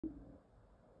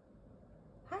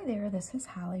Hi there, this is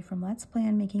Holly from Let's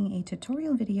Plan, making a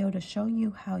tutorial video to show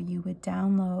you how you would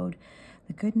download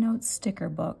the Goodnotes sticker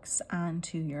books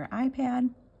onto your iPad.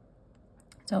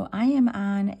 So I am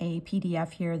on a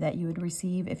PDF here that you would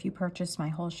receive if you purchase my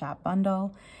whole shop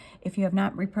bundle. If you have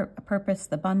not repurposed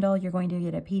the bundle, you're going to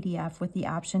get a PDF with the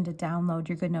option to download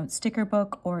your Goodnotes sticker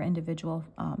book or individual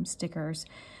stickers,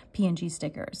 PNG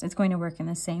stickers. It's going to work in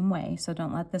the same way, so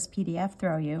don't let this PDF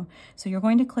throw you. So you're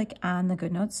going to click on the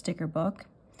Goodnotes sticker book,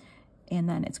 and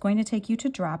then it's going to take you to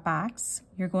Dropbox.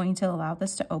 You're going to allow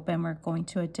this to open. We're going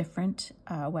to a different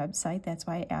website. That's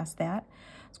why I asked that.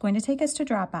 It's going to take us to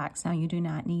Dropbox. Now, you do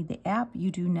not need the app. You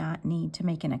do not need to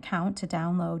make an account to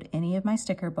download any of my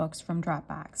sticker books from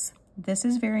Dropbox. This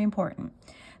is very important.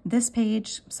 This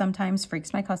page sometimes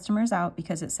freaks my customers out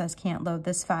because it says can't load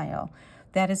this file.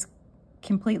 That is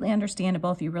completely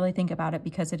understandable if you really think about it,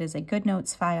 because it is a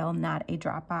Goodnotes file, not a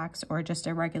Dropbox or just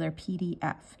a regular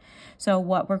PDF. So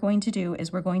what we're going to do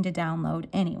is we're going to download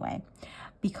anyway.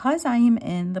 Because I am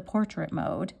in the portrait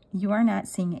mode, you are not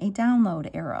seeing a download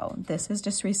arrow. This has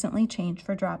just recently changed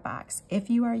for Dropbox.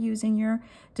 If you are using your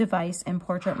device in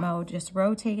portrait mode, just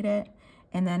rotate it,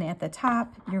 and then at the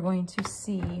top, you're going to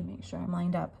see, make sure I'm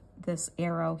lined up, this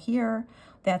arrow here.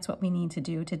 That's what we need to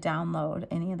do to download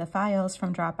any of the files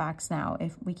from Dropbox now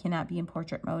if we cannot be in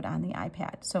portrait mode on the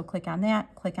iPad. So click on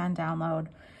that, click on download.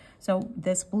 So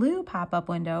this blue pop-up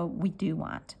window we do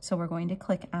want. So we're going to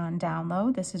click on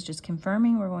download. This is just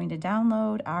confirming we're going to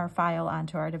download our file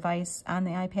onto our device on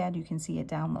the iPad. You can see it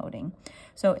downloading.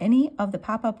 So any of the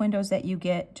pop-up windows that you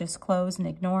get, just close and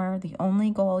ignore. The only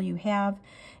goal you have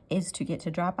is to get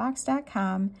to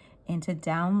Dropbox.com and to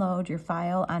download your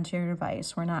file onto your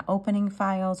device. We're not opening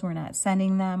files, we're not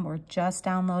sending them, we're just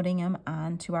downloading them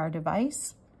onto our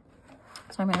device.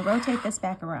 So I'm going to rotate this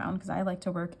back around because I like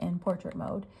to work in portrait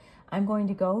mode. I'm going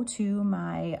to go to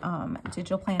my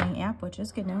digital planning app, which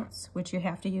is Goodnotes, which you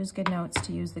have to use Goodnotes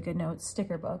to use the Goodnotes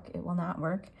sticker book. It will not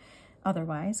work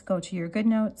otherwise. Go to your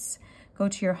Goodnotes, go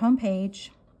to your home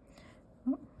page.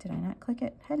 Oh, did I not click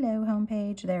it? Hello, home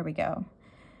page. There we go.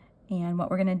 And what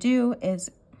we're going to do is,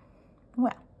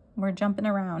 well, we're jumping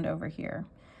around over here.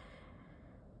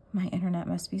 My internet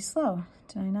must be slow.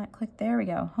 Did I not click? There we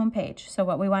go, homepage. So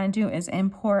what we want to do is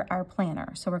import our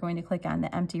planner. So we're going to click on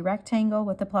the empty rectangle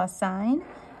with the plus sign.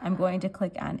 I'm going to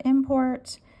click on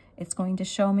import. It's going to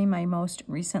show me my most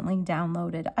recently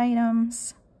downloaded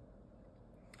items.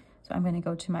 So I'm going to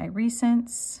go to my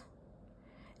recents.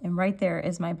 And right there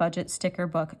is my budget sticker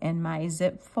book in my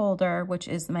zip folder, which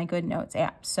is my Goodnotes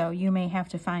app. So you may have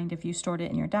to find if you stored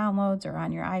it in your downloads or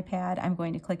on your iPad. I'm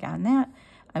going to click on that.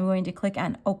 I'm going to click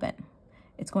on open.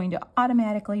 It's going to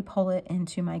automatically pull it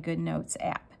into my Goodnotes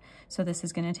app. So this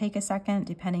is going to take a second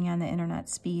depending on the internet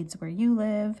speeds where you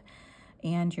live,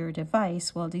 and your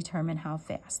device will determine how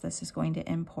fast this is going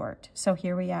to import. So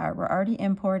here we are, we're already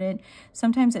imported.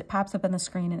 Sometimes it pops up on the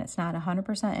screen and it's not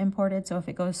 100% imported. So if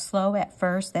it goes slow at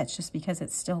first, that's just because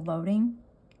it's still loading.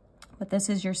 But this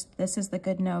is the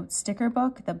Goodnotes sticker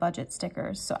book, the budget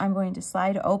stickers. So I'm going to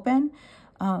slide open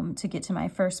to get to my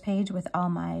first page with all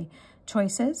my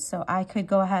choices. So I could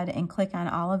go ahead and click on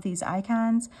all of these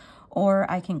icons, or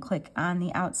I can click on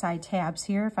the outside tabs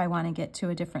here if I want to get to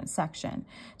a different section.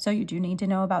 So you do need to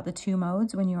know about the two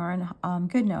modes when you are in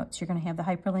Goodnotes. You're going to have the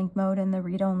hyperlink mode and the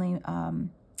read-only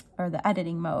or the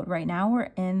editing mode. Right now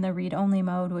we're in the read-only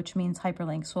mode, which means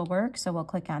hyperlinks will work. So we'll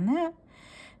click on that.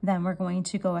 Then we're going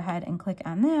to go ahead and click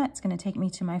on that. It's going to take me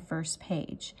to my first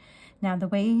page. Now, the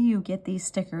way you get these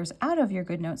stickers out of your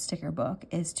Goodnotes sticker book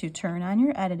is to turn on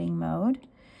your editing mode.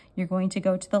 You're going to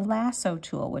go to the lasso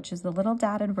tool, which is the little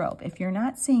dotted rope. If you're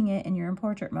not seeing it and you're in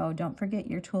portrait mode, don't forget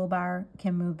your toolbar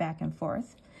can move back and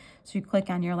forth. So you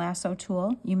click on your lasso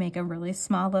tool, you make a really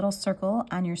small little circle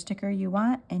on your sticker you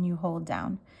want, and you hold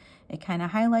down. It kind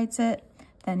of highlights it.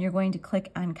 Then you're going to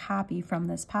click on copy from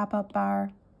this pop-up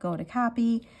bar, go to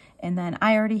copy, and then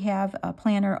I already have a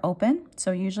planner open.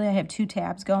 So usually I have two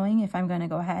tabs going if I'm going to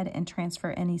go ahead and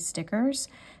transfer any stickers.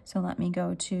 So let me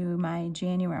go to my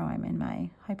January, I'm in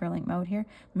my hyperlink mode here.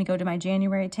 Let me go to my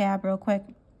January tab real quick.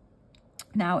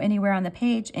 Now anywhere on the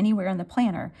page, anywhere in the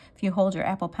planner, if you hold your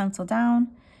Apple Pencil down,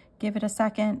 give it a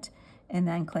second, and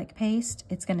then click paste,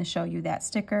 it's going to show you that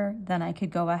sticker. Then I could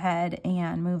go ahead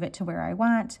and move it to where I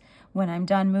want. When I'm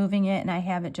done moving it and I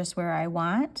have it just where I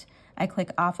want, I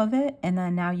click off of it, and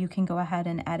then now you can go ahead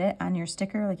and edit on your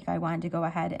sticker. Like if I wanted to go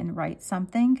ahead and write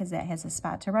something, because that has a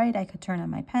spot to write, I could turn on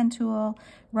my pen tool,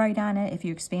 write on it. If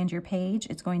you expand your page,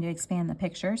 it's going to expand the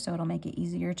picture, so it'll make it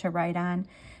easier to write on.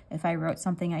 If I wrote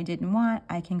something I didn't want,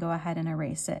 I can go ahead and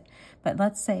erase it. But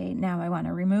let's say now I want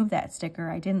to remove that sticker.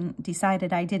 I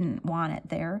decided I didn't want it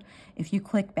there. If you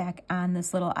click back on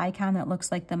this little icon that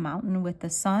looks like the mountain with the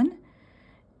sun,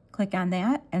 click on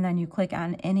that, and then you click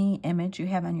on any image you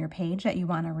have on your page that you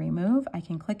want to remove. I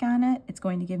can click on it. It's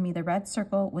going to give me the red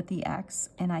circle with the X,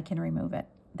 and I can remove it.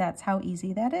 That's how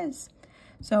easy that is.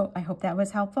 So I hope that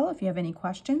was helpful. If you have any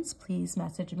questions, please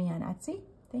message me on Etsy.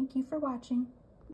 Thank you for watching.